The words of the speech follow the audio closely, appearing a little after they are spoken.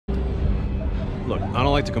Look, I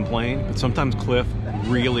don't like to complain, but sometimes Cliff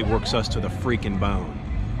really works us to the freaking bone.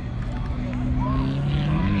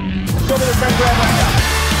 Go to the front grab right now.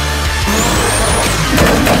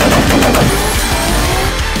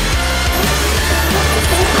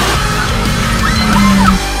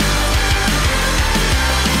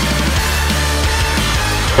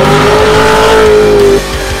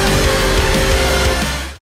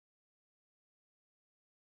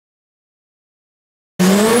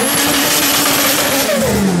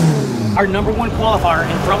 Our number one qualifier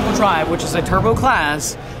in front-wheel drive, which is a turbo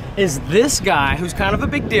class, is this guy who's kind of a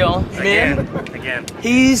big deal. Again.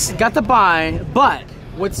 He's got the buy, but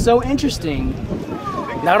what's so interesting,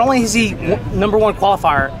 not only is he number one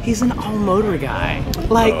qualifier, he's an all-motor guy.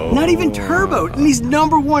 Like, not even turbo, and he's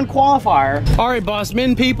number one qualifier. All right, boss,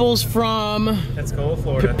 Min Peoples from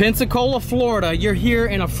Pensacola, Florida. You're here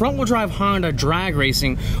in a front-wheel drive Honda drag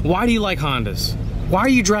racing. Why do you like Hondas? Why are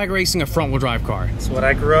you drag racing a front-wheel drive car? It's what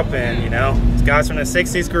I grew up in, you know. These guys from the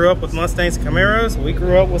 60s grew up with Mustangs and Camaros. We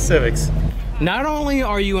grew up with Civics. Not only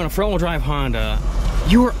are you in a front-wheel drive Honda,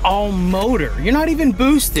 you're all motor. You're not even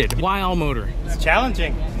boosted. Why all motor? It's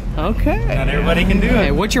challenging. Okay. Not everybody can do it.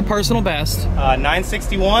 Hey, what's your personal best?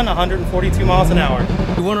 961, 142 miles an hour.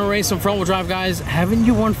 You want to race some front-wheel drive, guys? Haven't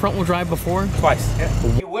you won front-wheel drive before? Twice,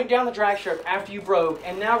 yeah. You went down the drag strip after you broke,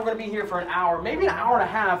 and now we're going to be here for an hour, maybe an hour and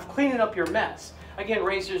a half, cleaning up your mess. Again,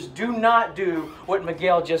 racers, do not do what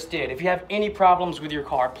Miguel just did. If you have any problems with your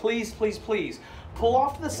car, please, please, please, pull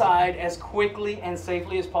off to the side as quickly and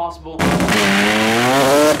safely as possible.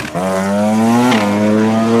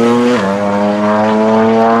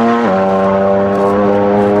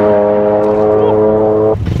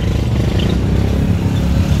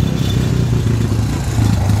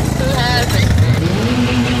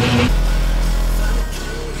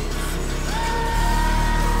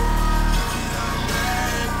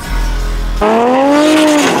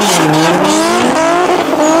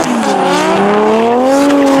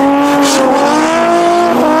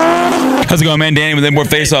 How's it going, man? Danny with Import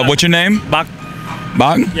Face Off. What's your name? Bach.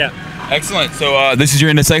 Bach? Yeah. Excellent. So this is your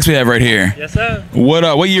NSX we have right here. Yes, sir.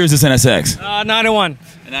 What year is this NSX? 91.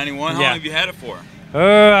 A 91? How long have you had it for?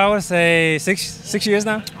 I would say six years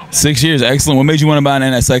now. 6 years. Excellent. What made you want to buy an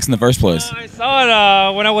NSX in the first place? I saw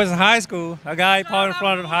it when I was in high school. A guy parked in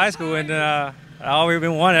front of high school, and I always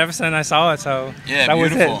been wanting ever since I saw it. So yeah, that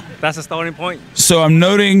beautiful. was it. That's the starting point. So I'm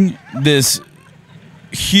noting this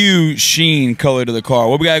hue sheen color to the car.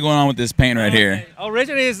 What we got going on with this paint right here?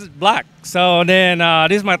 Originally it's black, so then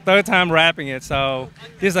this is my third time wrapping it. So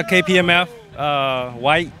this is a KPMF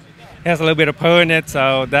white. It has a little bit of pearl in it.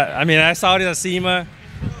 So that, I mean, I saw this at SEMA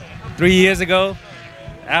 3 years ago.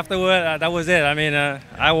 Afterward, that was it. I mean,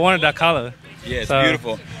 I wanted that color. Yeah, it's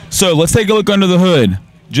beautiful. So let's take a look under the hood.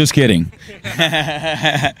 Just kidding.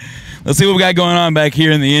 Let's see what we got going on back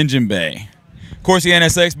here in the engine bay. Of course, the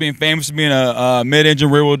NSX being famous for being a mid-engine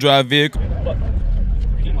rear-wheel drive vehicle.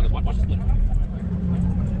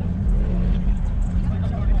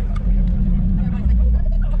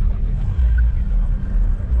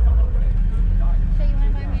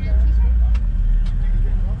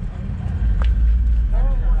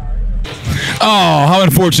 Oh, how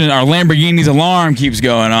unfortunate. Our Lamborghini's alarm keeps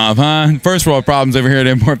going off, huh? First world problems over here at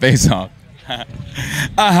Import Face Off.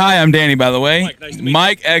 Hi, I'm Danny, by the way. Mike, nice to meet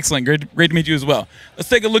Mike, excellent. Great to meet you as well. Let's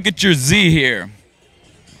take a look at your Z here.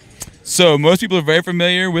 So most people are very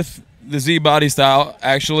familiar with the Z body style,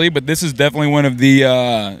 actually, but this is definitely one of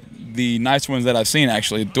the nice ones that I've seen,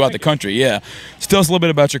 actually, throughout the country. Yeah. So tell us a little bit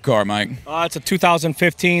about your car, Mike. It's a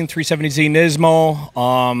 2015 370Z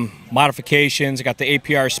Nismo. Modifications. I got the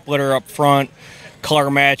APR splitter up front.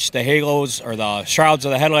 Color match the halos, or the shrouds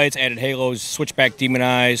of the headlights. Added halos, switchback demon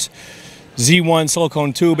eyes. Z1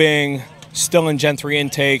 silicone tubing, still in Gen 3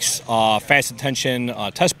 intakes, fast attention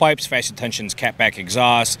test pipes, fast attention's catback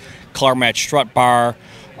exhaust, color match strut bar.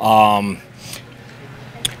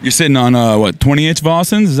 You're sitting on, what, 20-inch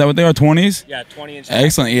Vauxons? Is that what they are, 20s? Yeah, 20-inch.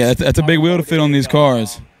 Excellent. Yeah, that's a big wheel to fit on these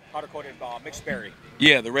cars. Powder-coated mixed berry.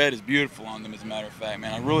 Yeah, the red is beautiful on them, as a matter of fact,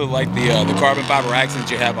 man. I really like the carbon fiber accents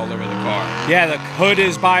you have all over the car. Yeah, the hood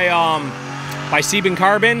is by Sebin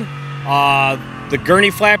Carbon. The gurney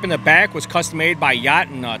flap in the back was custom made by Yacht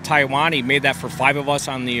in Taiwan. He made that for 5 of us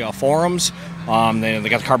on the forums. They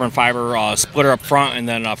got the carbon fiber splitter up front, and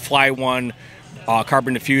then a Fly One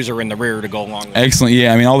carbon diffuser in the rear to go along with it. Excellent.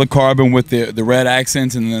 Yeah, I mean, all the carbon with the red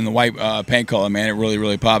accents and then the white paint color, man, it really,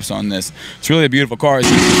 really pops on this. It's really a beautiful car. The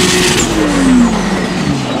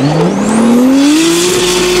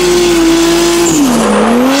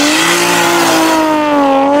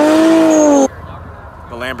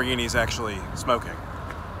Lamborghini is actually smoking.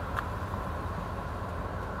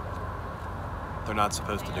 They're not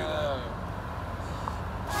supposed to do that.